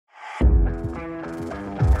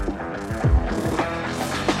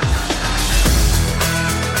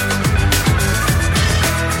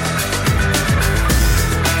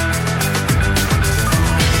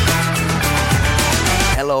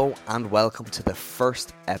and welcome to the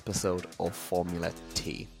first episode of Formula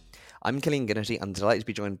T. I'm Killian Ginnity. I'm delighted to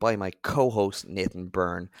be joined by my co-host Nathan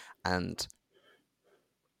Byrne, and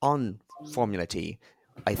on Formula T,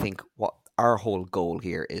 I think what our whole goal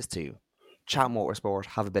here is to chat motorsport,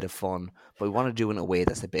 have a bit of fun, but we want to do it in a way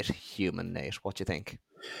that's a bit human, Nate. What do you think?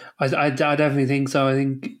 I definitely think so. I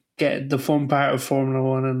think get the fun part of Formula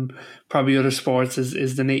One and probably other sports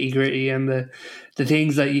is the nitty gritty and the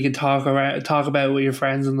things that you can talk about with your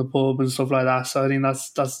friends in the pub and stuff like that. So I think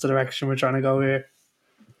that's the direction we're trying to go here.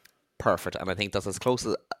 Perfect, and I think that's as close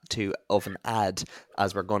to of an ad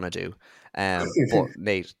as we're gonna do. But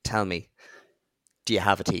Nate, tell me, do you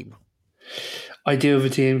have a team? I do have a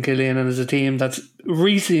team, Killian, and there's a team that's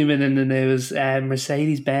recently been in the news.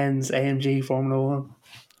 Mercedes-Benz AMG Formula One.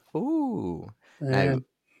 Ooh. Now,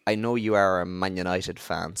 I know you are a Man United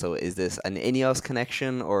fan, so is this an Ineos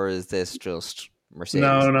connection or is this just Mercedes?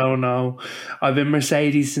 No. I've been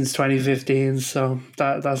Mercedes since 2015, so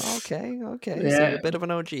that's Okay. yeah, So you're a bit of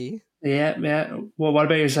an OG. yeah. Well, what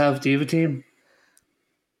about yourself? Do you have a team?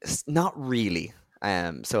 It's not really.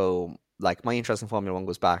 So like my interest in Formula One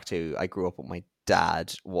goes back to I grew up with my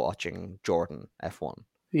dad watching Jordan F1.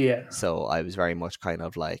 Yeah. So I was very much kind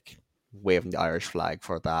of like waving the Irish flag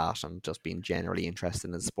for that and just being generally interested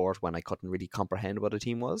in the sport when I couldn't really comprehend what a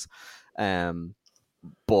team was.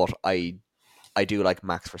 But I do like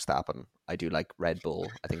Max Verstappen. I do like Red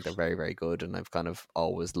Bull. I think they're very, very good, and I've kind of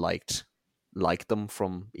always liked them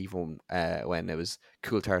from even when it was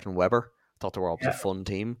Coulthard and Webber. Thought they were always a fun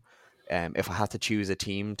team. If I had to choose a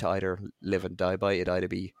team to either live and die by, it'd either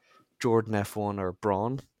be Jordan F1 or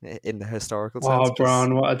Braun in the historical sense. Oh,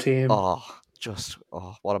 Braun, what a team!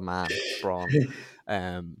 What a man, Braun.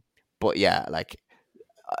 But yeah, like,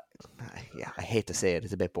 I hate to say it,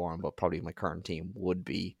 it's a bit boring, but probably my current team would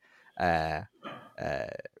be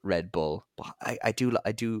Red Bull. But I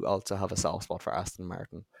do also have a soft spot for Aston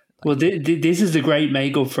Martin. Well, this is a great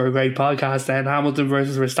makeup for a great podcast. Then Hamilton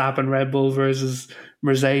versus Verstappen, Red Bull versus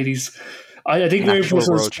Mercedes. I think we're for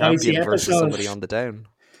some world spicy champion versus episodes. somebody on the down.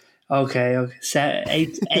 Okay.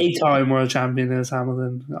 Eight-time world champion is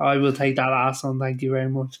Hamilton. I will take that last one. Thank you very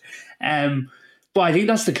much. But I think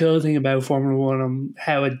that's the cool thing about Formula One and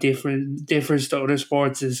how it differs to other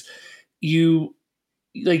sports is you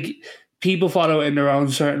like people follow it in their own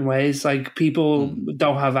certain ways. Like people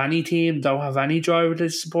don't have any team, don't have any driver to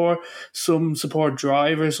support. Some support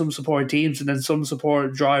drivers, some support teams, and then some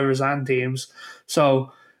support drivers and teams.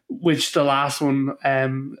 So, which the last one,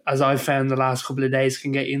 as I've found the last couple of days,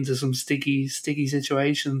 can get into some sticky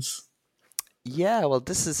situations. Yeah, well,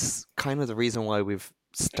 this is kind of the reason why we've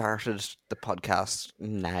started the podcast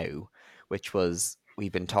now, which was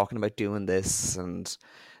we've been talking about doing this and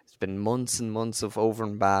it's been months and months of over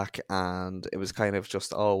and back, and it was kind of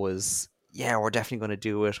just always, yeah, we're definitely going to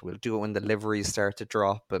do it. We'll do it when the liveries start to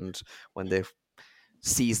drop and when the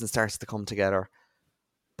season starts to come together.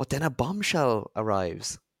 But then a bombshell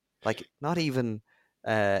arrives. Like, not even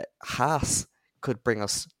Haas could bring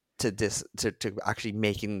us to this, to actually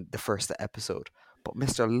making the first episode. But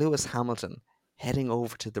Mr. Lewis Hamilton heading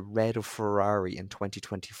over to the red of Ferrari in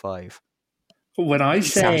 2025. When I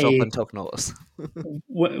say sat up and took notice.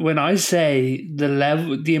 when I say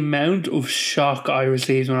the amount of shock I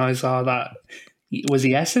received when I saw that, was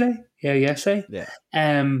it yesterday? Yeah, yesterday.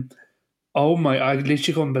 Yeah. Oh my! I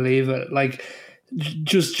literally couldn't believe it. Like,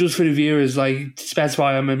 just for the viewers, like, to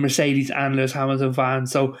specify, I'm a Mercedes and Lewis Hamilton fan,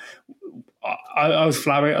 so I was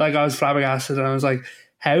flabbergasted, and I was like,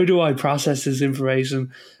 how do I process this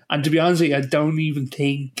information? And to be honest with you, I don't even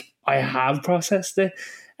think I have processed it.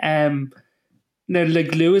 Now,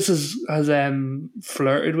 like, Lewis has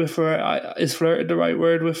flirted with Ferrari. Is flirted the right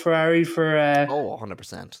word with Ferrari for?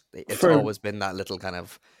 100%. It's always been that little kind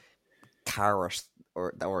of carrot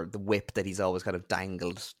or the whip that he's always kind of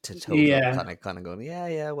dangled to Toto, kind of going,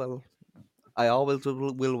 yeah. Well, I always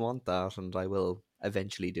will want that, and I will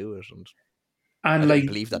eventually do it, and I didn't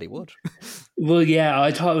believe that he would. Well, yeah,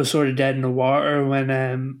 I thought it was sort of dead in the water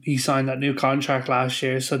when he signed that new contract last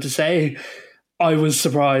year. So to say I was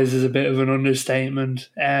surprised is a bit of an understatement.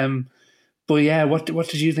 But yeah, what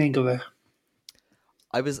did you think of it?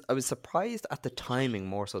 I was surprised at the timing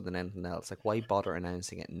more so than anything else. Like, why bother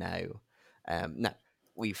announcing it now? Now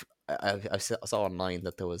I saw online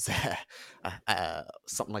that there was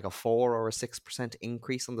something like a 4 or a 6%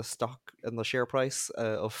 increase on the stock and the share price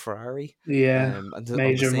of Ferrari. Yeah, on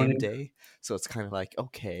the same day. So it's kind of like,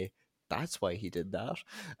 okay, that's why he did that.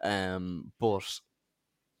 But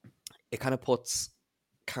it kind of puts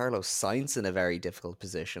Carlos Sainz in a very difficult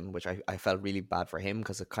position, which I felt really bad for him,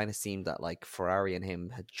 because it kind of seemed that like Ferrari and him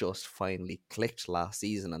had just finally clicked last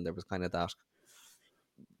season, and there was kind of that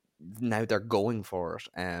now they're going for it.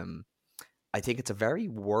 I think it's a very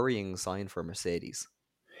worrying sign for Mercedes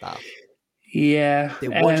that Yeah. they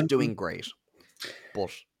weren't doing great,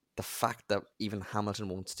 but the fact that even Hamilton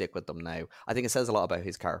won't stick with them now, I think it says a lot about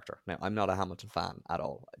his character. Now, I'm not a Hamilton fan at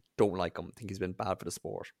all. I don't like him. I think he's been bad for the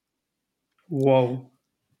sport. Whoa.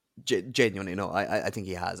 Genuinely, no, I think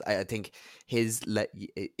he has. I think his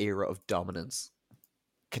era of dominance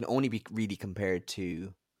can only be really compared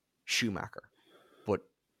to Schumacher. But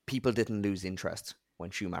people didn't lose interest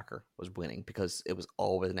when Schumacher was winning because it was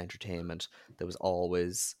always an entertainment. There was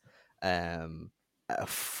always a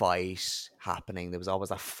fight happening. There was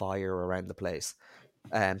always a fire around the place.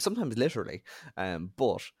 Sometimes literally.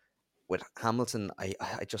 But with Hamilton, I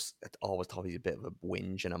just always thought he's a bit of a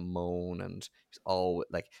whinge and a moan, and he's all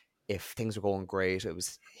like, if things were going great, it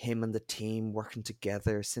was him and the team working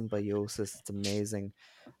together, symbiosis. It's amazing.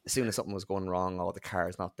 As soon as something was going wrong, oh, the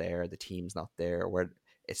car's not there, the team's not there,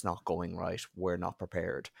 it's not going right, we're not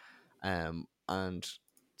prepared. And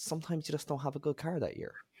sometimes you just don't have a good car that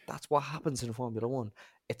year. That's what happens in Formula One.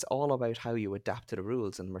 It's all about how you adapt to the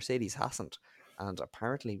rules, and Mercedes hasn't. And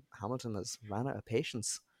apparently, Hamilton has ran out of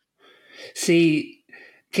patience. See,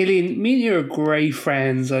 Killian, me and you are great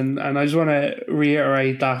friends, and I just want to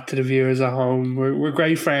reiterate that to the viewers at home. We're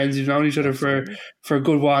great friends. We've known each other Absolutely. for a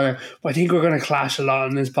good while, but I think we're going to clash a lot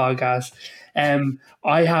in this podcast.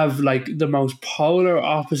 I have like the most polar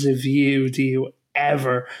opposite view to you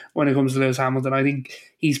ever when it comes to Lewis Hamilton. I think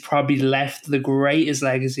he's probably left the greatest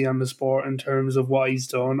legacy on the sport in terms of what he's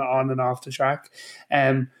done on and off the track.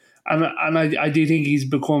 And I do think he's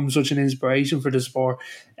become such an inspiration for the sport.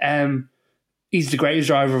 He's the greatest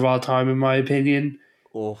driver of all time, in my opinion.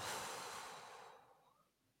 Oh,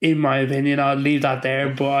 In my opinion, I'll leave that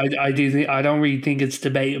there. But I do think I don't really think it's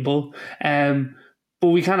debatable. But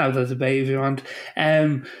we can have the debate if you want.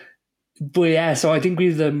 But yeah, so I think we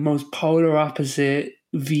have the most polar opposite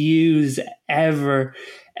views ever.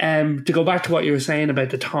 To go back to what you were saying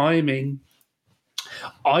about the timing,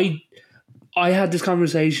 I I had this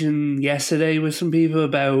conversation yesterday with some people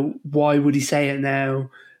about why would he say it now,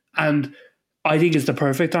 and I think it's the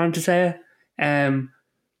perfect time to say it.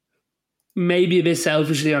 Maybe a bit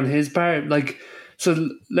selfishly on his part. Like, so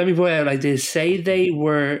let me put it out like this: say they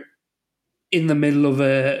were in the middle of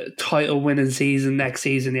a title winning season next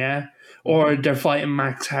season, yeah, or they're fighting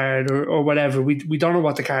Max hard or whatever. We don't know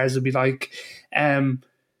what the cars will be like.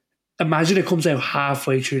 Imagine it comes out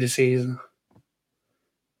halfway through the season.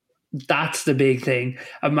 That's the big thing.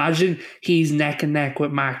 Imagine he's neck and neck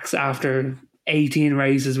with Max after 18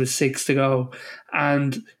 races with 6 to go,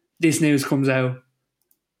 and this news comes out.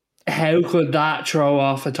 How could that throw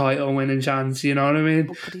off a title winning chance? You know what I mean?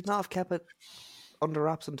 but could he not have kept it under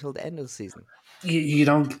wraps until the end of the season? You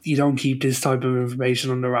don't keep this type of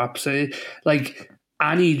information under wraps. Like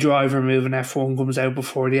any driver moving F1 comes out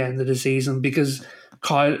before the end of the season because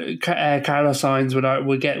Carlos Sainz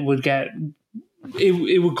would get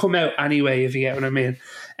it would come out anyway, if you get what I mean.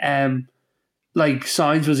 Like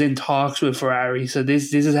Sainz was in talks with Ferrari, so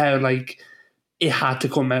this is how like it had to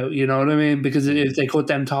come out. You know what I mean? Because if they cut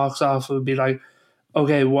them talks off, it would be like,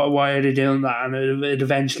 okay, why are they doing that? And it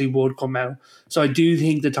eventually would come out. So I do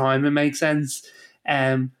think the timing makes sense.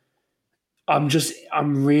 I'm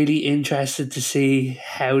really interested to see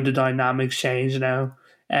how the dynamics change now.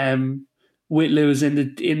 With Lewis in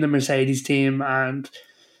the Mercedes team and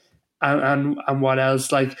what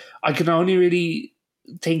else? Like I can only really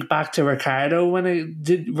think back to Ricardo when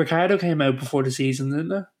Ricardo came out before the season,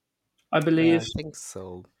 didn't it? I Yeah, believe. I think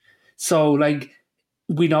so. So like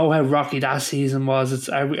we know how rocky that season was.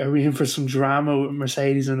 Are we in for some drama with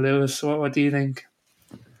Mercedes and Lewis? What do you think?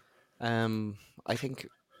 I think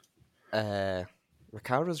uh,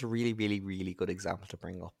 Ricardo's a really, really, really good example to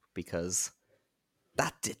bring up because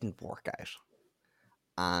that didn't work out,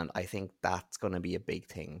 and I think that's going to be a big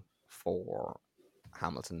thing for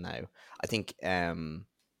Hamilton now. I think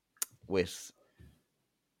with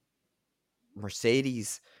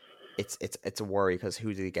Mercedes, it's a worry because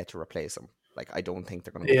who do they get to replace him? Like, I don't think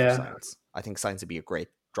they're going to go for Yeah. Sainz. I think Sainz would be a great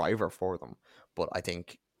driver for them, but I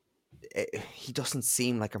think he doesn't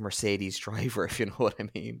seem like a Mercedes driver, if you know what I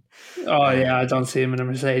mean. Oh yeah, I Um, don't see him in a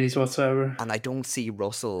Mercedes whatsoever. and I don't see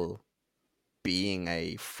Russell being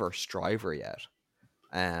a first driver yet.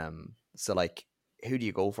 So like, who do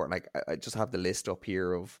you go for? Like, I just have the list up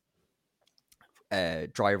here of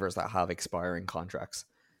drivers that have expiring contracts.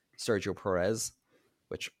 Sergio Perez,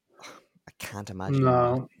 which I can't imagine him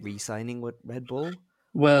not No. re-signing with Red Bull.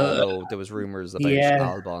 Well, Although there was rumors about yeah.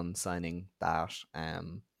 Albon signing that.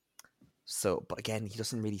 So, but again, he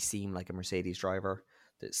doesn't really seem like a Mercedes driver.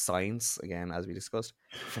 the science again, as we discussed.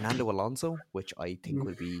 Fernando Alonso, which I think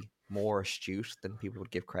will be more astute than people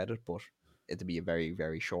would give credit, but it'll be a very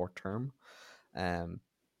very short term. Um,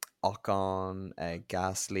 Ocon,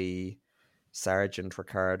 Gasly, Sargent,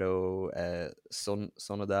 Ricardo,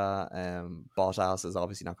 Sonoda, Bottas is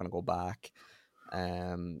obviously not going to go back.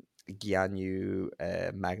 Guanyu,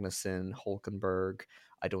 Magnussen, Hulkenberg.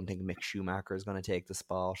 I don't think Mick Schumacher is going to take the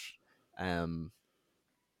spot. Um,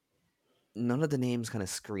 None of the names kind of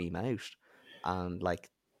scream out, and like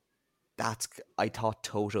that's I thought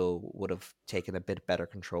Toto would have taken a bit better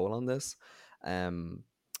control on this. Um,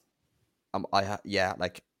 yeah,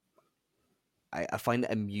 like I find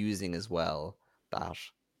it amusing as well that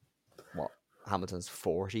what Hamilton's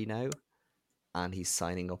 40 now and he's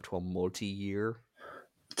signing up to a multi-year.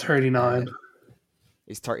 39. Uh,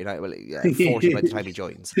 he's 39. Well, yeah, 40 by the time he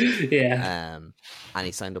joins. Yeah. And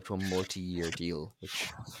he signed up to a multi-year deal, which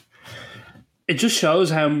It just shows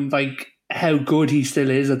how good he still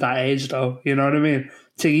is at that age, though. You know what I mean?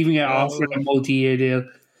 To even get offered a well, multi-year deal.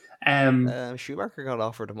 Schumacher got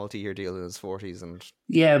offered a multi-year deal in his 40s, and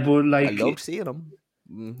Yeah, but I like, loved seeing him.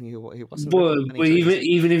 He wasn't but, ripping up any but even threes.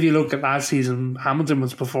 even if you look at last season, Hamilton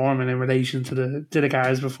was performing in relation to the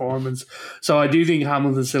car's performance. So I do think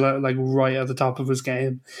Hamilton's still like right at the top of his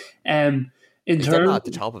game. In He's still not terms, at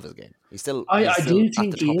the top of his game. He's I still do at the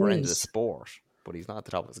think he top end of the is. sport, but he's not at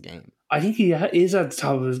the top of his game. I think he is at the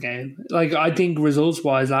top of his game. Like, I think results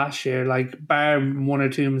wise last year, like bar one or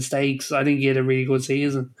two mistakes, I think he had a really good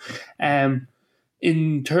season.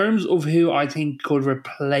 In terms of who I think could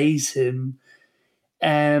replace him,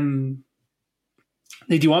 do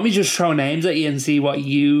you want me to just throw names at you and see what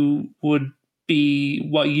you would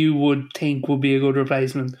think would be a good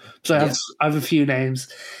replacement? So Yeah. I have a few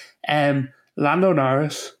names. Lando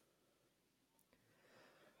Norris,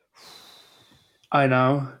 I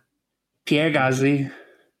know. Pierre Gasly.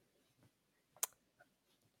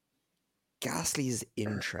 Gasly is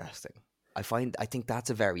interesting. I think that's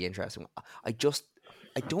a very interesting one. I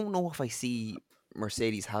don't know if I see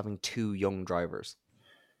Mercedes having two young drivers,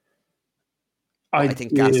 but I I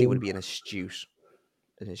think Gasly would do. be an astute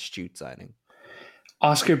signing.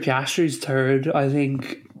 Oscar Piastri's third. I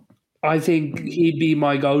think Mm. he'd be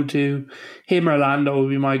my go-to. Him or Lando would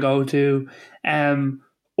be my go-to.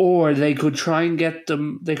 Or they could try and get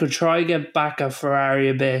them. They could try and get back a Ferrari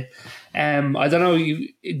a bit. I don't know.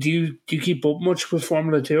 Do you keep up much with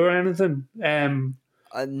Formula Two or anything?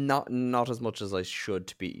 Not as much as I should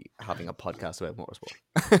to be having a podcast about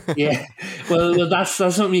motorsport. Yeah. Well, that's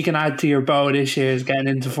something you can add to your bow this year is getting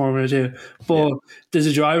into Formula Two. Yeah. But there's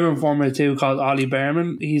a driver in Formula Two called Ollie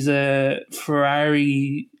Behrman. He's a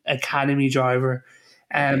Ferrari Academy driver.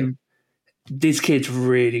 Okay. This kid's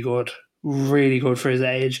really good for his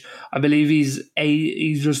age. I believe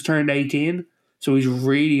he's just turned 18, so he's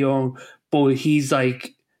really young, but he's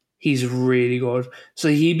really good. So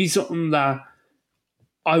he'd be something that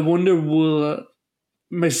I wonder will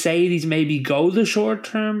Mercedes maybe go the short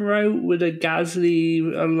term route with a Gasly,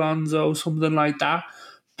 Alonso, something like that,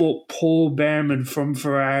 but pull Behrman from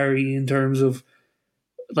Ferrari in terms of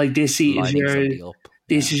like Lining somebody up.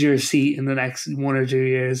 this Yeah. is your seat in the next 1 or 2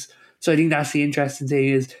 years. So I think that's the interesting thing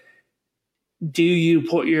is, do you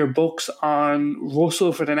put your books on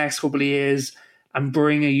Russell for the next couple of years and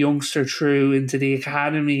bring a youngster through into the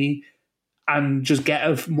academy and just get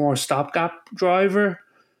a more stopgap driver?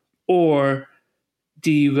 Or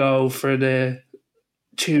do you go for the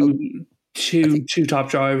Well, two I think two top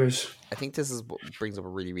drivers? I think this is what brings up a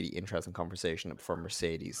really, really interesting conversation for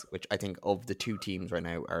Mercedes, which I think of the two teams right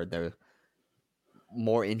now are the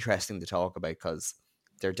more interesting to talk about because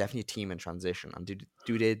they're definitely a team in transition. And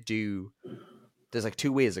do they do? There's like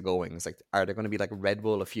two ways of going. It's like, are they going to be like Red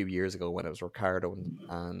Bull a few years ago when it was Ricardo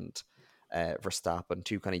and Verstappen,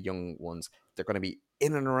 two kind of young ones? They're going to be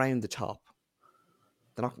in and around the top.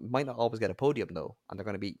 They might not always get a podium though, and they're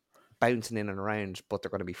going to be bouncing in and around, but they're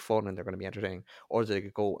going to be fun and they're going to be entertaining. Or they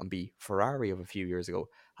could go and be Ferrari of a few years ago,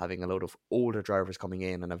 having a load of older drivers coming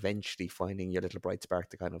in and eventually finding your little bright spark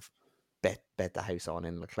to kind of bet the house on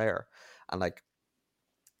in Leclerc. And like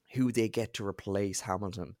who they get to replace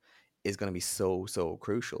Hamilton is going to be so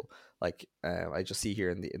crucial. Like I just see here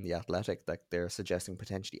in the Athletic that they're suggesting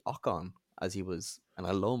potentially Ocon, as he was an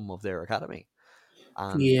alum of their academy.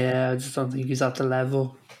 And Yeah, I just don't think he's at the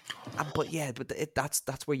level. but yeah, but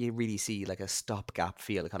that's where you really see like a stopgap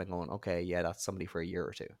feel, kind of going, okay, yeah, that's somebody for a year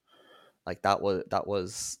or two. Like that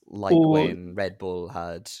was like But when Red Bull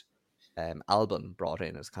had Albon brought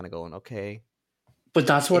in. It was kind of going, okay, but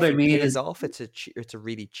that's what if I it mean pays is, off, it's a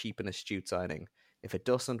really cheap and astute signing. If it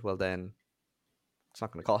doesn't, well then it's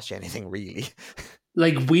not going to cost you anything really.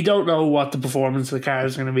 like we don't know what the performance of the car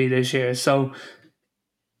is going to be this year. So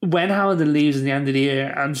when Hamilton leaves at the end of the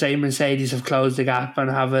year, and say Mercedes have closed the gap and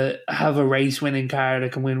have a race winning car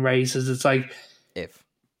that can win races, it's like, If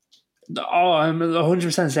oh, I'm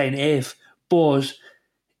 100% saying if, but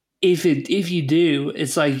if you do,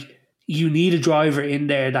 it's like you need a driver in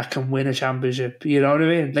there that can win a championship. You know what I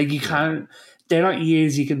mean? Like you yeah, can't. They're not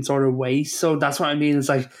years you can sort of waste. So that's what I mean. It's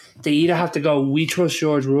like they either have to go. We trust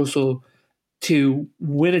George Russell to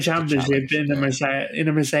win a to championship challenge, yeah. In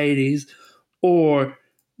a Mercedes, or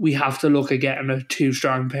we have to look at getting a two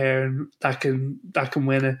strong pair that can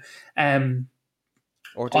win it. Um,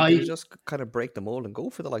 Or do they I just kind of break the mold and go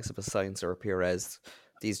for the likes of a Sainz or a Perez?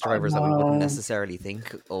 These I drivers that we wouldn't no, necessarily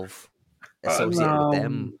think of associated with no,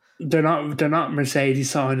 them. they're not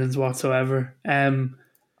Mercedes signings whatsoever.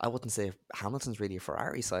 I wouldn't say Hamilton's really a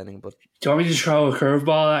Ferrari signing, but Do you want me to throw a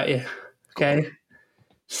curveball at you? go on. Okay.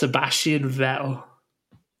 Sebastian Vettel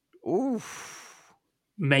Oof.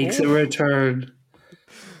 makes a Oof. return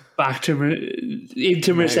back to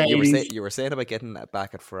into Now Mercedes. you were saying about getting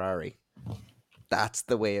back at Ferrari. That's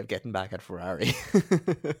the way of getting back at Ferrari.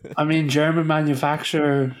 I mean, German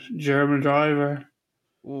manufacturer, German driver.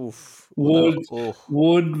 Oof. Would Oh.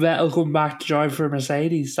 would Vettel come back to drive for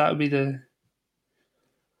Mercedes? That would be the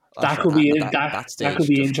Oh, that sure. could be That that could stage,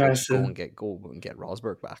 be just interesting. go and get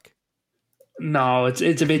Rosberg back. No, it's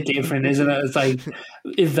a bit different, isn't it? It's like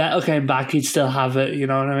if Vettel came back, he'd still have it. You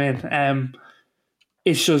know what I mean?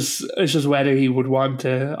 It's just whether he would want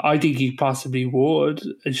to. I think he possibly would.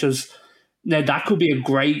 It's just now that could be a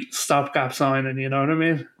great stopgap signing. You know what I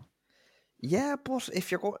mean? Yeah, but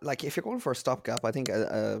if you're going for a stopgap, I think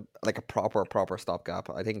like a proper stopgap.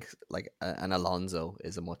 I think like an Alonso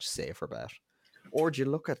is a much safer bet. Or do you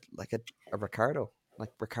look at like a Ricardo? Like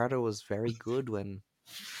Ricardo was very good when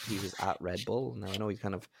he was at Red Bull. Now I know he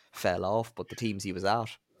kind of fell off, but the teams he was at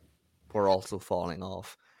were also falling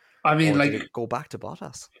off. I mean, Or do like you go back to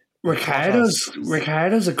Bottas? Like Bottas,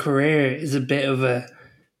 Ricardo's a career is a bit of a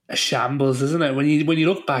shambles, isn't it? When you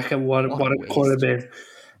look back at what a what it could have waste! been.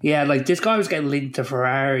 Yeah, like this guy was getting linked to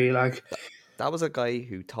Ferrari. Like That, that was a guy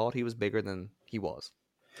who thought he was bigger than he was.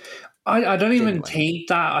 I don't even Genuinely, think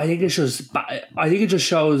that. I think it's just I think it just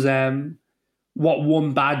shows what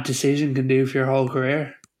one bad decision can do for your whole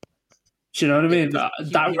career. Do you know what I yeah. mean?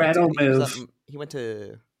 Because That Renault move. he went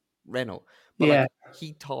to Renault, but Yeah, like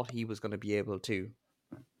he thought he was going to be able to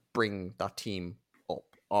bring that team up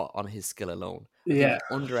on his skill alone. I think yeah.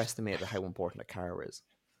 he underestimated how important a car is.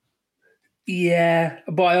 Yeah,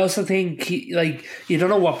 but I also think like you don't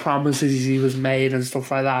know what promises he was made and stuff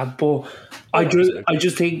like that. But Oh, I absolutely.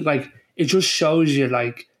 just think like it just shows you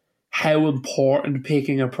like how important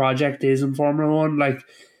picking a project is in Formula One. Like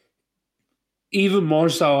even more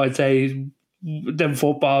so, I'd say than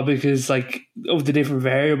football because like of the different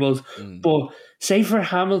variables. Mm. But say for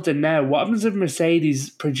Hamilton now, what happens if Mercedes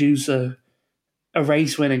produce a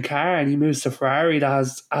race winning car and he moves to Ferrari that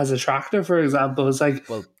has a tractor, for example?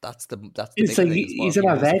 Well, that's the It's bigger like thing is what he's if in he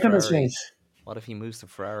a moves to veg on his Ferrari? face. What if he moves to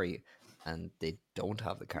Ferrari and they don't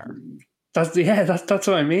have the car? That's what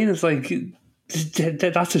I mean. It's like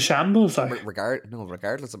that's a shambles. Like,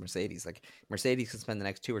 Regardless of Mercedes, like Mercedes can spend the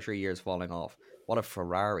next 2 or 3 years falling off. What if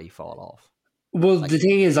Ferrari fall off? well, the Like,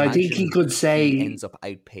 thing is, I think he imagine could he say, ends up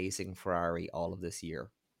outpacing Ferrari all of this year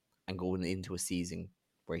and going into a season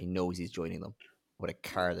where he knows he's joining them with a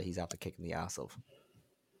car that he's after kicking the ass of.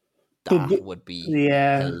 That but would be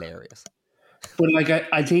yeah, hilarious. but like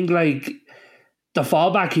I think like the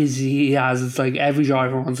fallback he has. It's like every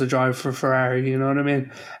driver wants to drive for Ferrari. You know what I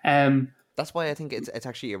mean? Um, That's why I think it's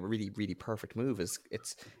actually a really perfect move. Is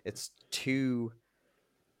it's two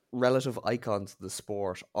relative icons of the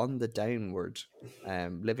sport on the downward,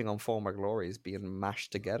 living on former glories, being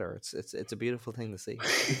mashed together. It's a beautiful thing to see.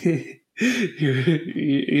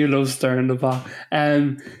 you love stirring the pot.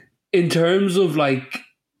 In terms of like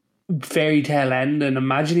fairy tale ending,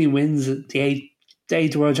 imagine he wins the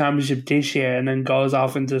eighth world championship this year and then goes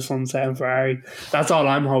off into sunset in Ferrari. That's all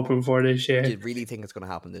I'm hoping for this Do year. you really think it's going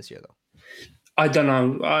to happen this year, though? I don't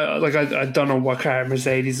know. I don't know what car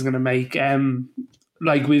Mercedes is going to make.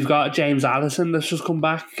 Like we've got James Allison that's just come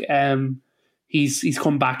back. He's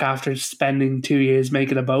come back after spending 2 years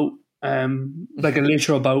making a boat. Like a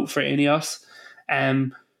literal boat for Ineos.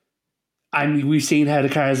 Um, and we've seen how the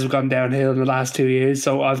cars have gone downhill in the last 2 years.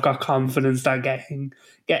 So I've got confidence that getting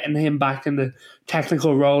him back in the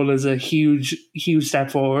technical role is a huge step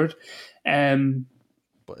forward. Um,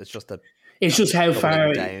 But it's just that it's just how doubling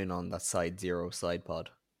far. down on that side zero side pod.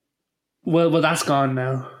 Well, that's gone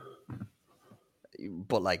now.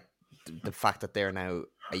 But like the fact that they're now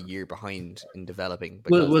a year behind in developing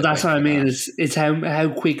because Well, they that's went what I for mean. that. It's how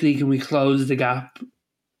quickly can we close the gap?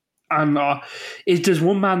 And if there's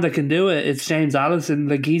one man that can do it, it's James Allison.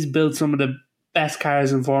 Like he's built some of the best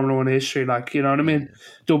cars in Formula One history. Like you know what I mean?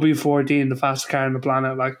 Mm, W14, the fastest car on the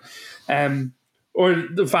planet. Like, or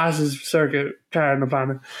the fastest circuit car on the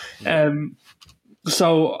planet. yeah. Um,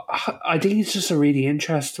 so I think it's just a really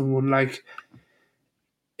interesting one. Like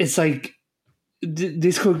it's like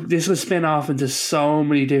this could spin off into so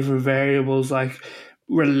many different variables, like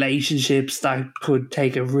relationships that could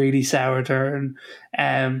take a really sour turn.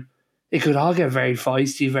 It could all get very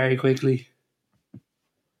feisty very quickly.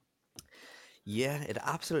 Yeah, it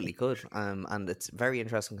absolutely could. And it's very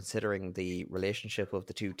interesting considering the relationship of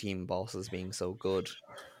the two team bosses being so good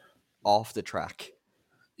off the track.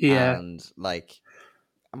 Yeah, And like,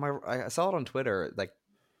 I saw it on Twitter. Like,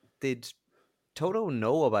 did Toto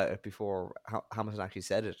know about it before Hamilton actually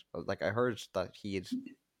said it? Like, I heard that he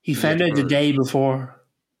he had found out the heard. day before.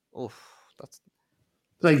 Oh, that's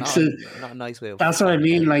that's Like, so not a nice way of that's what I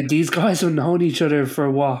finding mean. out. Like, these guys have known each other for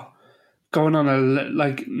what, going on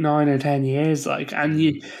like 9 or 10 years. Like, and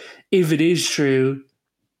Mm. if it is true,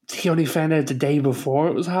 he only found out the day before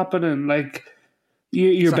it was happening. Like,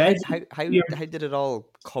 you're So bed, you're how did it all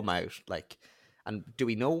come out? Like, and do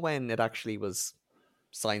we know when it actually was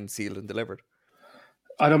signed, sealed, and delivered?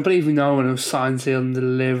 I don't believe we know when it was signed, sealed, and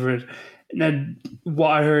delivered. Now, what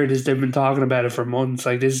I heard is they've been talking about it for months.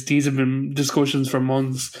 Like this, these have been discussions for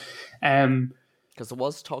months. Um, Because there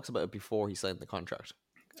was talks about it before he signed the contract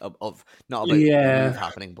of not about the move yeah,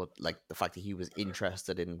 happening, but like the fact that he was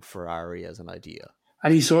interested in Ferrari as an idea.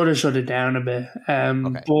 and he sort of shut it down a bit.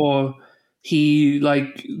 Okay, But he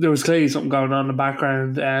like there was clearly something going on in the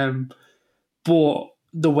background. But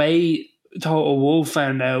the way Total Wolf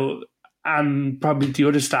found out, and probably the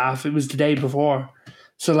other staff, it was the day before.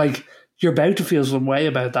 So like you're about to feel some way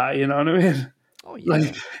about that. You know what I mean? oh Like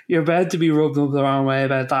yeah, you're about to be rubbed up the wrong way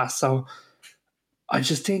about that. So I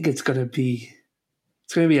just think it's gonna be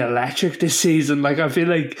electric this season. Like I feel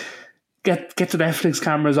like get the Netflix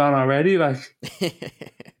cameras on already. Like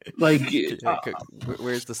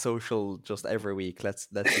Where's the social just every week? Let's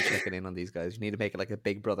be checking in on these guys. You need to make it like a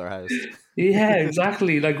Big Brother house. yeah,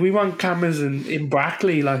 exactly. Like we want cameras in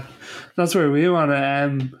Brackley. Like that's where we want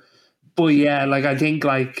it. But yeah, like I think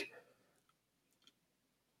like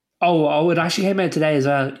it actually came out today as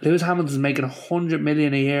well. Lewis Hamilton's making 100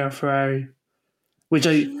 million a year for Ferrari, which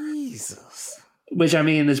I Jesus. which I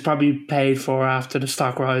mean is probably paid for after the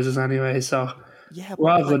stock rises anyway. So Yeah, we're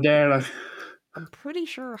but all good like there. Like I'm pretty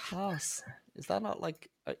sure Haas is that not like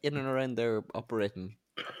in and around their operating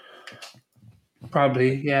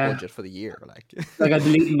probably, like yeah. budget for the year? Like, Like I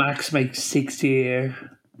believe Max makes 60 a year.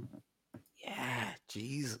 yeah,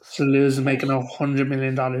 Jesus. So Lewis is making Oh, $100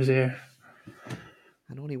 million a year.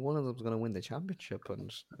 and only one of them's going to win the championship,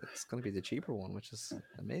 and it's going to be the cheaper one, which is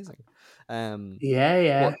amazing. Um, Yeah,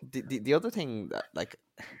 yeah. what the other thing that like,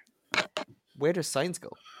 where does Science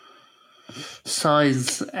go?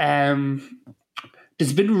 Signs.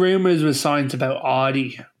 There's been rumors with signs about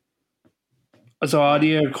Audi. So Oh,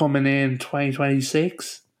 Audi are coming in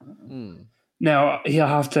 2026. hmm. Now he'll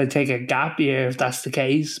have to take a gap year if that's the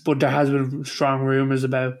case, but there has been strong rumors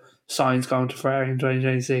about signs going to Ferrari in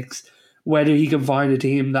 2026. Whether he can find a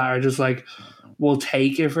team that are just like, we'll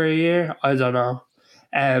take it for a year, I don't know.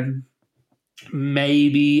 Um,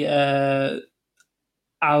 maybe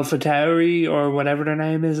Alpha Tauri or whatever their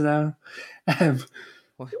name is now. Um,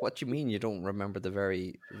 What do you mean you don't remember the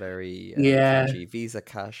very yeah, catchy Visa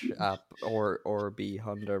Cash app or be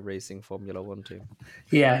Honda Racing Formula One team?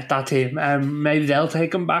 yeah, that team. Maybe they'll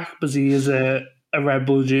take him back because he is a Red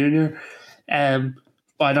Bull Junior.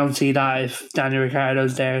 But I don't see that if Daniel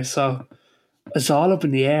Ricciardo's there. So it's all up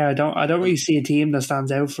in the air. I don't Well, really see a team that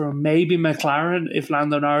stands out for him. Maybe McLaren if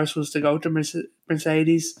Lando Norris was to go to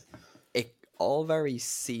Mercedes. it all very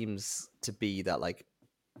seems to be that like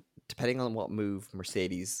depending on what move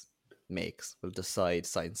Mercedes makes will decide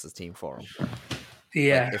Science's team for him. Like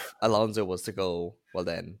Yeah. if Alonso was to go, well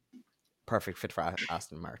then perfect fit for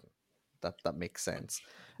Aston Martin. That makes sense.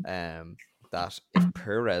 That if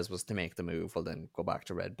Perez was to make the move, well then go back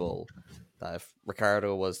to Red Bull. That if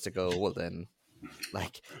Ricardo was to go, well then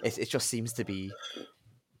like it just seems to be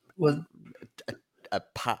Well,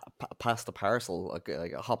 past the parcel,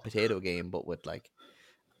 like a hot potato game, but with like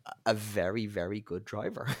a very very good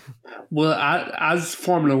driver. as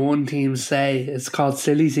Formula One teams say, it's called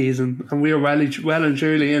silly season, and we are well and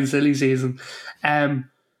truly in silly season. Um,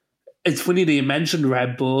 it's funny that you mentioned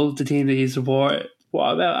Red Bull, the team that you support.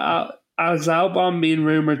 What about Alex Albon being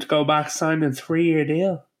rumored to go back signing a 3-year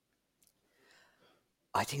deal?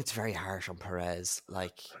 I think it's very harsh on Perez.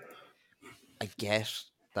 Like, I get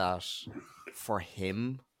that for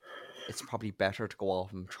him, it's probably better to go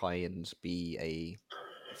off and try and be a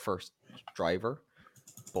first driver.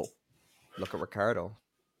 But look at Ricardo.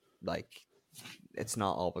 Like, it's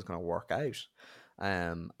not always going to work out.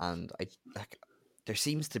 And I like there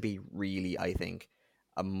seems to be really, I think,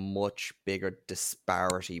 a much bigger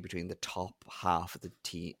disparity between the top half of the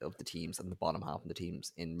teams and the bottom half of the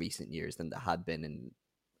teams in recent years than there had been in.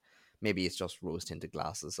 Maybe it's just rose tinted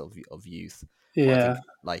glasses of youth, but I Yeah. think,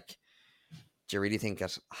 like, do you really think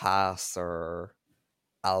that Haas or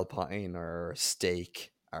Alpine or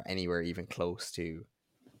Stake are anywhere even close to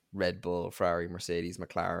Red Bull, Ferrari, Mercedes,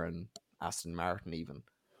 McLaren, Aston Martin? Even,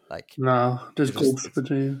 like, No, there's they're just gulf it's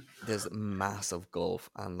between. there's massive gulf,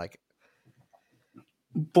 and like,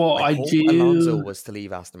 But I I hope Alonso do. was to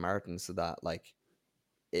leave Aston Martin so that, like,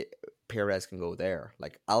 it, Perez can go there.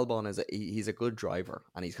 Like, Albon he's a good driver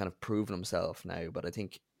and he's kind of proven himself now, but I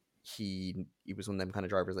think he was one of them kind of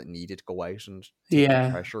drivers that needed to go out and take the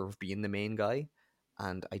Yeah. pressure of being the main guy.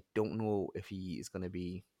 And I don't know if he is going to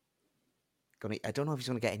be going to. I don't know if he's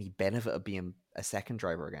going to get any benefit of being a second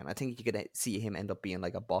driver again. I think you could see him end up being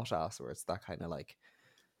like a Bottas, where it's that kind of like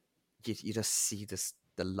you just see this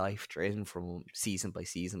the life drain from season by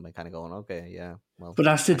season by kind of going, okay, yeah, well, But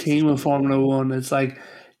that's the next is thing going with to be the Formula way. One. It's like,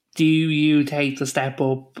 do you take the step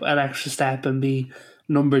up, an extra step, and be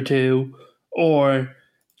number two, or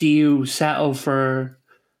do you settle for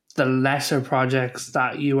the lesser projects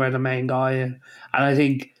that you are the main guy in? And I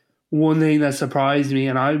think one thing that surprised me,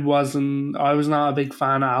 and I was not a big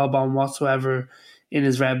fan of Albon whatsoever in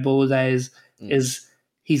his Red Bull days, Mm, is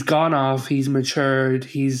he's gone off, he's matured,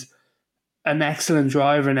 he's an excellent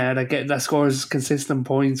driver now that scores consistent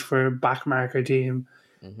points for a backmarker team.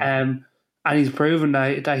 mm-hmm. Um, and he's proven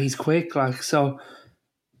that he's quick. Like, so,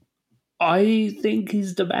 I think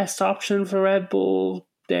he's the best option for Red Bull.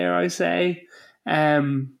 Dare I say?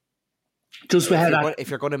 Um, just we had that. If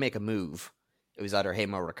you're going to make a move, it was either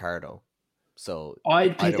him or Ricardo. So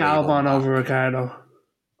I'd pick either way, you're going Albon over back. Ricardo.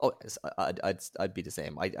 Oh, I'd be the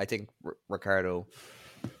same. I think Ricardo,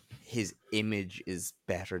 his image is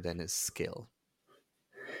better than his skill.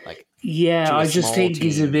 Like, Yeah, to a I just small think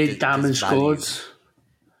he's a team, bit there's damaged value. goods.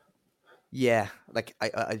 Yeah, like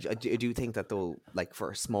I do think that, though, like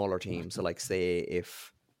for a smaller team, so like say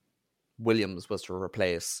if Williams was to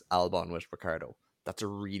replace Albon with Ricardo, that's a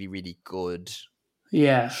really, really good,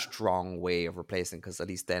 Yeah, strong way of replacing, because at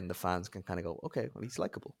least then the fans can kind of go, okay, well, he's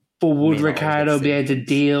likable. but would May not always get the Ricardo be same able to points.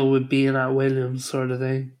 deal with being at Williams, sort of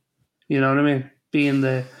thing? You know what I mean? Being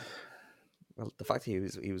the Well, the fact that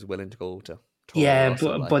he was willing to go to Toro yeah,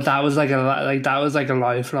 Rosso, but like, that was like a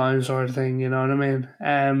lifeline sort of thing. You know what I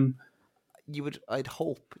mean? I'd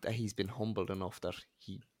hope that he's been humbled enough that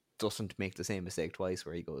he doesn't make the same mistake twice,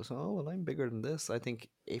 where he goes, oh well, I'm bigger than this. I think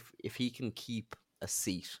if he can keep a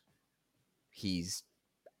seat, he's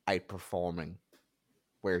outperforming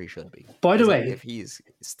where he should be. By the If way, he's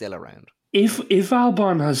still around. if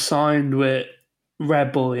Albon has signed with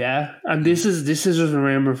Red Bull, yeah, and Hmm. this is just a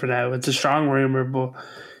rumor for now. It's a strong rumor, but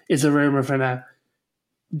it's a rumor for now.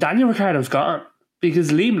 Daniel Ricciardo's gone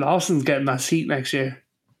because Liam Lawson's getting that seat next year.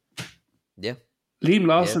 Yeah, Liam yeah,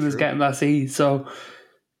 Lawson is true. getting that seat, so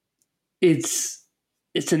it's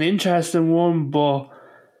it's an interesting one. But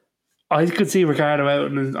I could see Ricciardo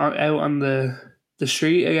out on the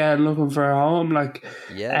street again looking for a home. Like,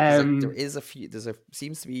 Yeah, because like there um, is a few.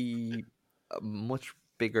 Seems to be a much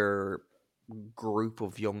bigger group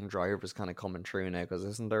of young drivers kind of coming through now. Because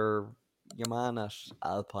isn't there your man at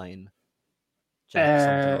Alpine, Jack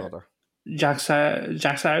something or uh, other? Jack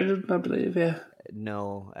Sargent, I believe. Yeah,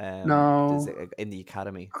 No, there's no. in the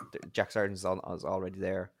academy. Jack Sargent's is already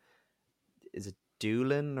there. Is it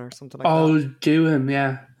Doolin or something like that? Oh, Doohan,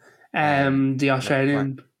 yeah. The And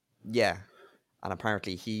Australian. yeah, and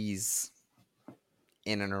apparently he's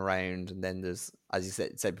in and around. And then there's, as you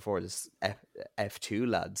said before, there's F2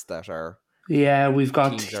 lads that are Yeah, we've got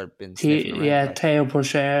teams that have been sniffing around. Like, Teo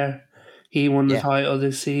Pocher. He won the yeah, title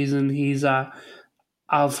this season. He's at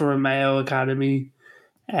Alfa Romeo Academy.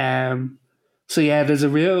 Um, so yeah, there's a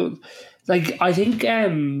real I think.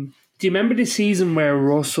 Do you remember the season where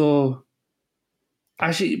Russell?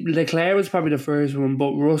 Actually, Leclerc was probably the first one,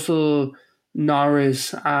 but Russell,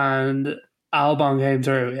 Norris, and Albon came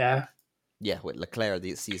through. Yeah, yeah, with Leclerc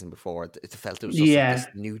the season before, it felt it was just like yeah, this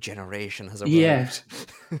new generation has yeah. arrived.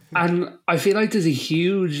 And I feel like there's a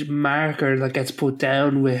huge marker that gets put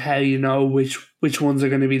down with how you know which ones are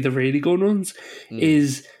going to be the really good ones. Mm,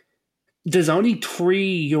 Is there's only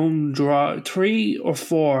three or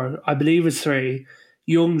four, I believe it's three,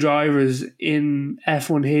 young drivers in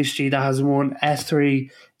F1 history that has won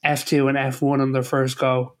F3, F2, and F1 on their first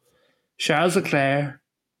go. Charles Leclerc,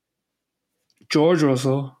 George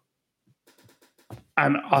Russell,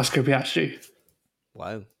 and Oscar Piastri.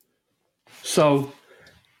 Wow. So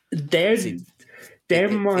they're See, they're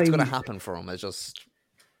it's going to my. happen for him. It's just,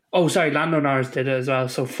 Oh, sorry, Lando Norris did it as well.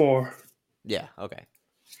 So 4. yeah, okay.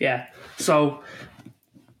 Yeah. So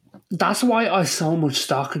that's why I so much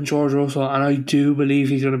stock in George Russell, and I do believe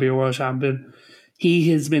he's going to be a world champion. He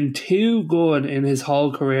has been too good in his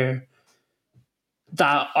whole career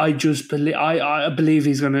that I just believe. I believe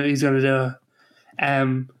he's gonna do it.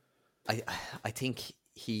 I I think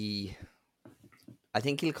he I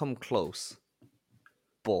think he'll come close,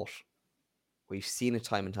 but we've seen it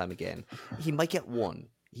time and time again. He might get one.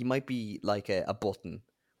 He might be like a Button,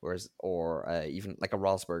 whereas or even like a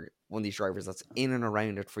Rosberg, one of these drivers that's in and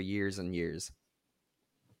around it for years and years.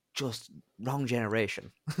 Just wrong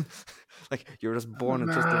generation. Like you're just born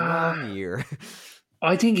at just the Nah, wrong year.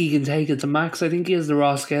 I think he can take it to max. I think he has the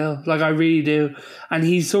raw skill. Like I really do, and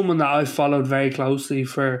he's someone that I've followed very closely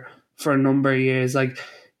for a number of years. Like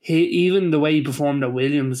he even the way he performed at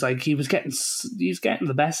Williams, like he's getting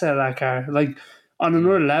the best out of that car. Like on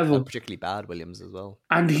another A level. particularly bad Williams as well.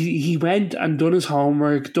 And he went and done his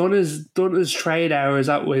homework, done his trade hours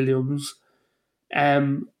at Williams,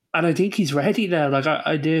 and I think he's ready now. Like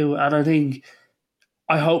I do, and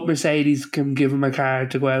I hope Mercedes can give him a car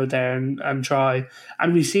to go out there and try.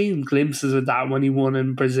 And we've seen glimpses of that when he won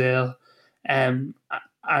in Brazil, and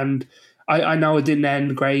I know it didn't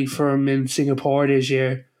end great for him in Singapore this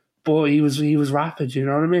year, but he was rapid. You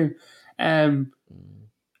know what I mean? Um, Mm.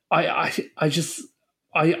 I just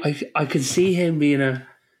I could see him being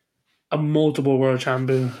a multiple world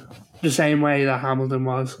champion, the same way that Hamilton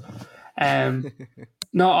was. Um,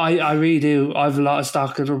 no, I really do. I have a lot of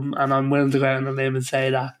stock in him, and I'm willing to go out on a limb and say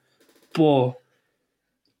that. But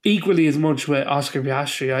equally as much with Oscar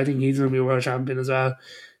Piastri, I think he's going to be a world champion as well.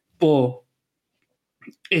 But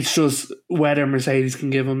it's just whether Mercedes can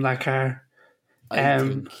give him that car. I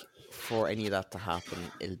think for any of that to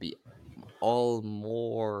happen, it'll be all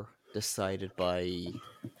more decided by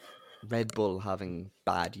Red Bull having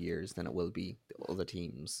bad years than it will be the other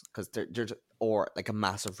teams because there's or like a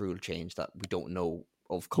massive rule change that we don't know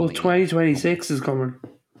of Well, coming in. 2026 is coming.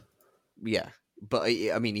 Yeah, but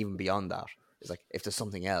I mean even beyond that, it's like if there's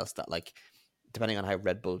something else that like depending on how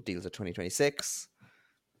Red Bull deals with 2026,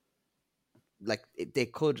 like they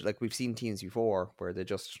could like we've seen teams before where they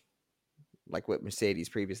just like with Mercedes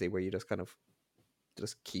previously where you just kind of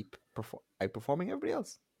just keep outperforming everybody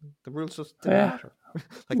else. The rules just didn't Yeah, matter.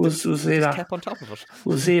 Like we'll they see just that. kept on top of it.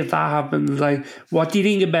 We'll see if that happens. Like, what do you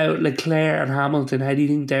think about Leclerc and Hamilton? How do you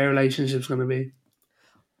think their relationship's going to be?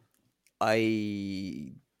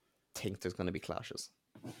 I think there's going to be clashes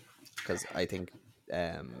because I think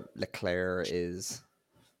Leclerc is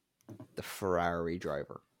the Ferrari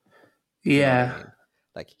driver. If you know what I Yeah, mean?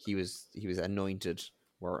 Like he was anointed,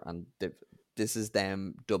 this is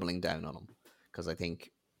them doubling down on him because I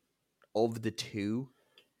think of the two,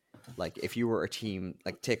 like if you were a team,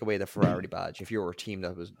 like take away the Ferrari badge, if you were a team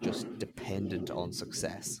that was just dependent on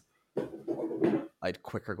success, I'd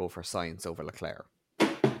quicker go for Sainz over Leclerc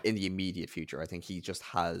in the immediate future. I think he just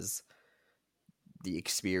has the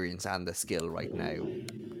experience and the skill right now.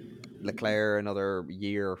 Leclerc another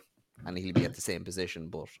year and he'll be at the same position,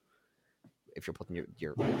 but if you're putting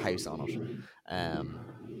your house on it,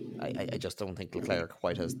 I just don't think Leclerc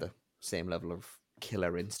quite has the same level of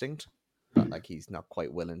killer instinct that like he's not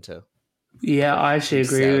quite willing to yeah, put I actually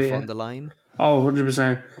agree with himself on you. the line. Oh,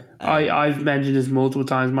 100%. Um, I've mentioned this multiple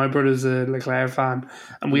times. My brother's a Leclerc fan,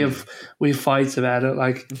 and we have mm, we have fights about it.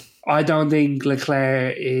 Like, I don't think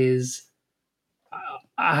Leclerc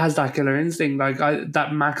has that killer instinct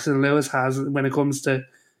that Max and Lewis has when it comes to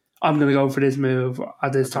I'm going to go for this move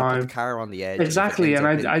at I'm this gonna put the time. car on the edge, and if it Exactly, ends and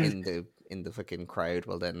up I in the fucking crowd,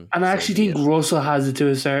 well then and I so actually be think it. Russell has it to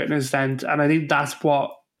a certain extent, and I think that's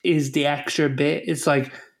what is the extra bit. It's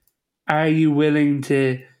like, are you willing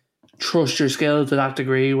to trust your skill to that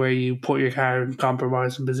degree where you put your car in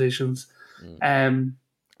compromising positions? Mm. Um,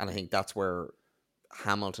 And I think that's where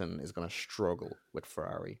Hamilton is going to struggle with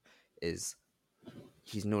Ferrari. Is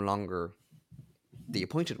he's no longer the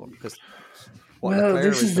appointed one because what well, Leclerc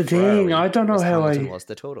this is is the the thing. I Ferrari don't know was how Hamilton I. was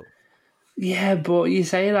the Toto. Yeah, but you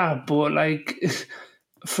say that, but like,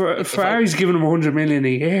 for If I Ferrari's giving them 100 million a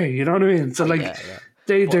year. You know what I mean? So like, yeah,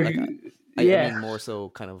 but they're like I yeah. mean more so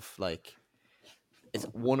kind of like it's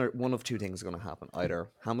one of two things going to happen. Either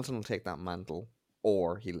Hamilton will take that mantle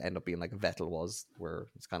or he'll end up being like Vettel was, where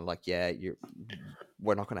it's kind of like, yeah,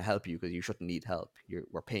 we're not going to help you because you shouldn't need help.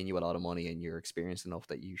 We're paying you a lot of money and you're experienced enough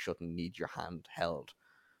that you shouldn't need your hand held.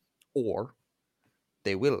 Or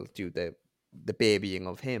they will do the babying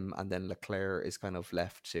of him, and then Leclerc is kind of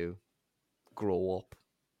left to grow up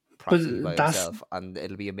But practically by that's himself, and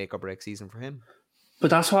it'll be a make or break season for him. but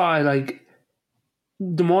that's what I like.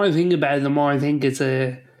 The more I think about it, the more I think it's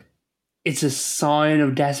a sign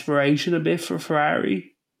of desperation a bit for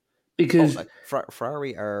Ferrari Oh, because like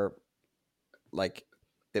Ferrari are like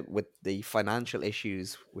with the financial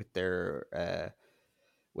issues with their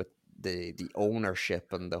with the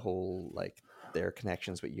ownership and the whole like their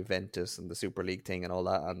connections with Juventus and the Super League thing and all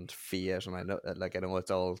that and Fiat, and I know it's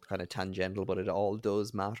all kind of tangential, but it all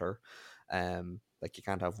does matter. Like you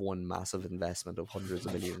can't have one massive investment of hundreds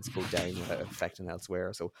of millions go down without affecting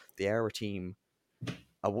elsewhere. So they are a team.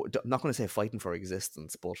 I'm not going to say fighting for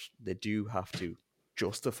existence, but they do have to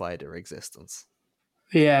justify their existence.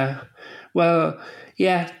 yeah, well,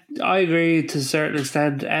 yeah, I agree to a certain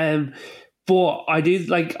extent. But I do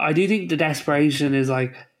think the desperation is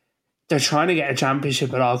like they're trying to get a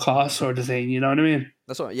championship at all costs, sort of thing. You know what I mean?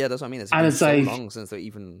 That's what I mean. It's And been it's so like, long since they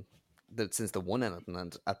even since they won anything,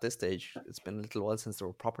 and at this stage, it's been a little while since they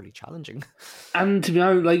were properly challenging. and to be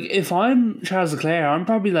honest, like if I'm Charles Leclerc, I'm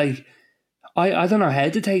probably like, I don't know how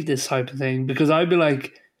to take this type of thing because I'd be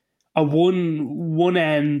like, a one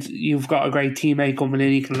end you've got a great teammate coming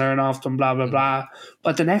in, you can learn off them, blah blah Mm. blah.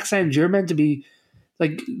 But the next end, you're meant to be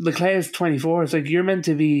like Leclerc's 24. It's like you're meant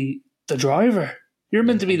to be the driver. You're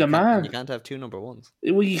meant Yeah, to be the and you man. can't have two number ones.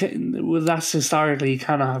 Well, that's historically you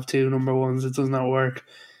cannot have two number ones. It does not work.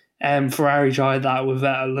 Ferrari tried that with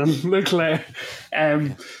Vettel and Leclerc. Um,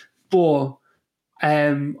 Yeah, but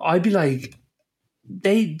I'd be like,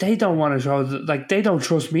 they don't want to show like they don't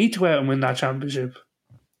trust me to go out and win that championship.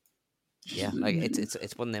 yeah. Like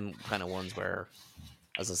it's one of them kind of ones where,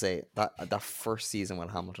 as I say, that first season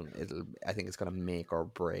with Hamilton, I think it's gonna make or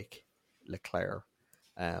break Leclerc.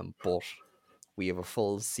 But we have a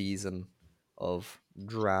full season of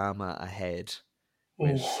drama ahead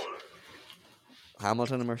with Oh.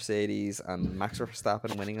 Hamilton and Mercedes and Max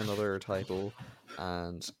Verstappen winning another title,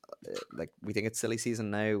 and like we think it's silly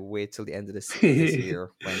season now. Wait till the end of this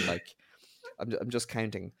year when like I'm just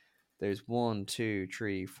counting. There's 1, 2,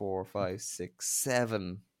 3, 4, 5, 6,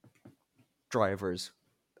 7 drivers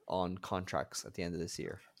on contracts at the end of this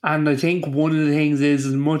year. And I think one of the things is,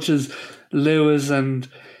 as much as Lewis and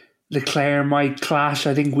Leclerc might clash,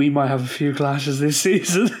 I think we might have a few clashes this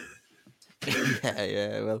season.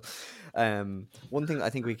 Yeah. Well, one thing I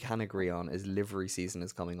think we can agree on is livery season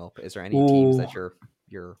is coming up. Is there any teams Oh, that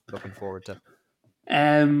you're looking forward to?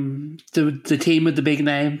 the team with the big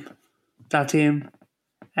name, that team.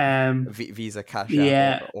 Visa Cash App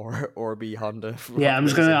Yeah, or be Honda yeah.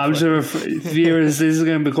 Racing I'm just gonna Ferrari. viewers. This is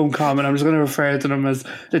gonna become common. I'm just gonna refer to them as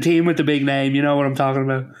the team with the big name. You know what I'm talking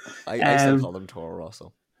about. I still call them Toro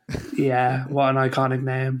Rosso. Yeah, what an iconic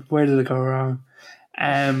name. Where did it go wrong?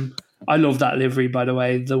 I love that livery, by the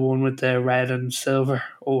way, the one with the red and silver.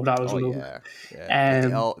 Oh, that was Oh lovely. yeah.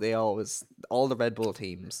 Like Um, they always all the Red Bull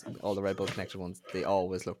teams, all the Red Bull connected ones, they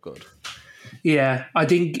always look good. yeah, I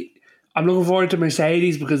think I'm looking forward to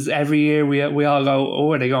Mercedes because every year we all go,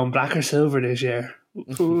 oh, are they going black or silver this year?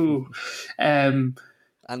 Ooh, um,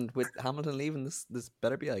 And with Hamilton leaving, this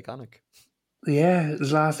better be iconic. yeah,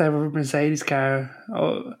 his last ever Mercedes car.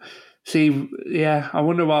 Oh, see, yeah, I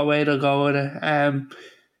wonder what way they'll go with it.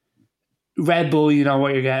 Red Bull, you know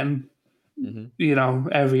what you're getting. Hmm. You know,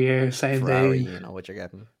 every year, same Ferrari, thing. you know what you're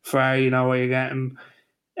getting. Ferrari, you know what you're getting.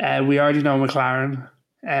 We already know McLaren.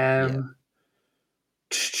 Yeah,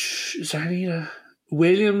 Is there any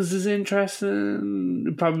Williams is interesting.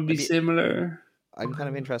 It'd probably be I'd be. similar. I'm kind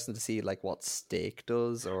of interested to see like what Stake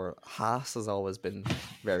does, or Haas has always been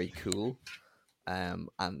very cool, and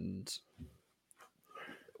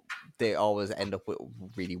they always end up with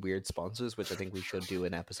really weird sponsors, which I think we should do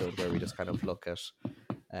an episode where we just kind of look at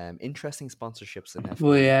interesting sponsorships in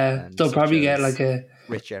Well, F1, yeah, they'll such probably get like as a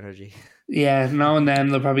Rich Energy. yeah. Now and then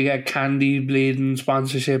they'll probably get candy bleeding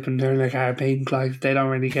sponsorship, and they're like our pink. Like they don't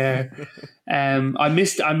really care. I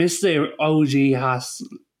missed the OG Haas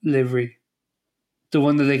livery, the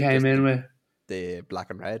one that they came Just in with. the black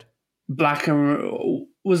and red. Black and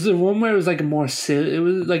was the one where it was like a more it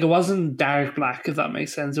was like it wasn't dark black, if that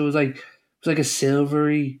makes sense. It was like a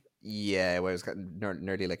silvery. Yeah, where it was kind of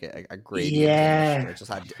nearly like a gradient in it, where Yeah, it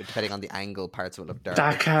just had, depending on the angle, parts of it look that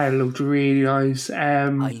darker. car looked really nice. I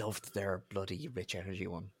loved their bloody Rich Energy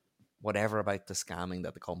one. Whatever about the scamming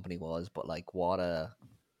that the company was, but like what a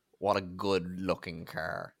good looking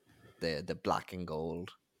car. The black and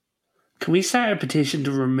gold. Can we start a petition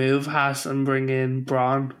to remove Haas and bring in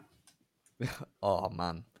Braun? Oh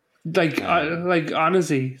man. Like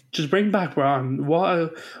honestly, just bring back Braun.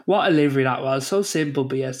 What a livery that was. So simple,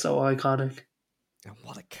 but yet so iconic. And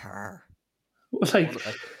what a car. Like,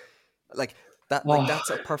 Like that like oh, that's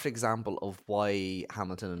a perfect example of why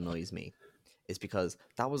Hamilton annoys me. Is because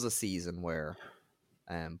that was a season where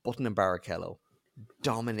Button and Barrichello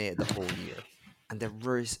dominated the whole year, and the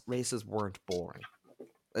races weren't boring.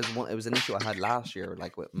 It was an issue I had last year,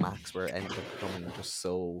 like with Max, where it ended up becoming just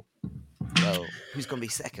so well. Who's going to be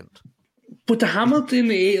second? but the Hamilton,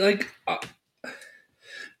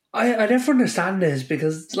 I never understand this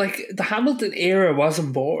because like the Hamilton era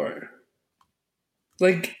wasn't boring.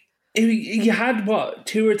 Like you had what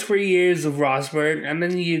 2 or 3 years of Rosberg, and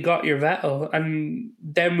then you got your Vettel, and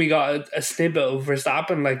then we got a snippet of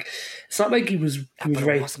Verstappen. Like it's not like he Yeah, was but it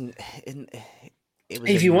right. wasn't. It was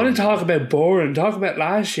If you want to in. talk about boring, talk about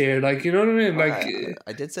last year. Like you know what I mean? Like,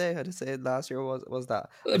 I did say last year was that.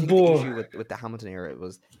 I think the but issue with the Hamilton era, it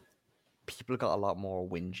was people got a lot more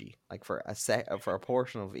whingy. Like for a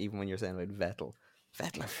portion of, even when you're saying about Vettel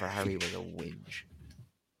at Ferrari was a whinge.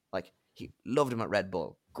 Like he loved him at Red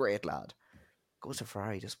Bull, great lad. Goes to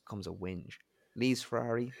Ferrari, just becomes a whinge. Leaves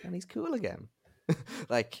Ferrari, and he's cool again.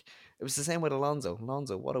 Like it was the same with Alonso.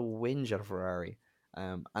 Alonso, what a whinge at Ferrari.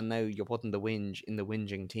 And now you're putting the whinge in the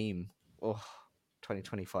whinging team. Oh,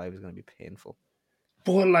 2025 is going to be painful.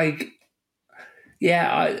 like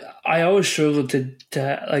yeah, I always struggle to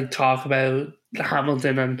like talk about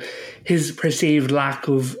Hamilton and his perceived lack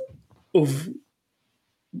of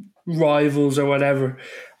rivals or whatever.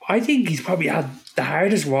 I think he's probably had the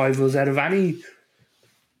hardest rivals out of any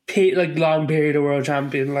like long period of world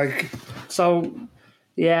champion. Like so,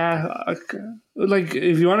 yeah. Like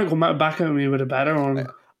if you want to come back at me with a better I, one,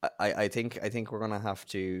 I think we're gonna have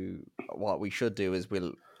to. What we should do is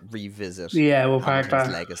we'll revisit yeah, we'll park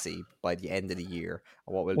Hamilton's that. legacy by the end of the year.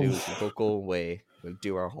 And what we'll do is we'll Oof. both go away. We'll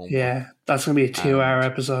do our homework, Yeah, that's gonna be a 2 hour and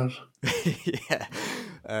episode. yeah,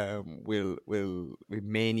 we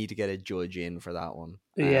may need to get a judge in for that one.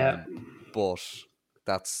 Yeah, But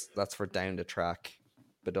that's for down the track.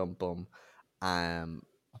 Badum bum. Um,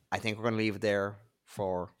 I think we're gonna leave it there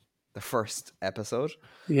for the first episode.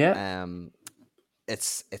 yeah, Um,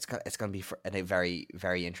 it's gonna be a very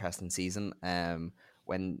very interesting season.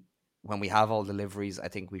 When we have all the liveries, I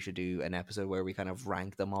think we should do an episode where we kind of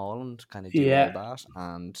rank them all and kind of do all yeah. that,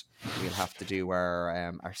 and we'll have to do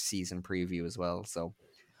our season preview as well. So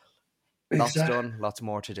lots Exactly. done, lots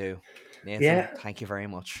more to do. Nathan, Yeah, thank you very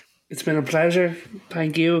much. it's been a pleasure.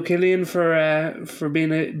 Thank you, Killian, for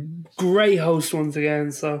being a great host once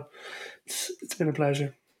again. So it's been a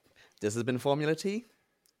pleasure. This has been Formula T.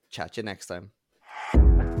 Chat you next time.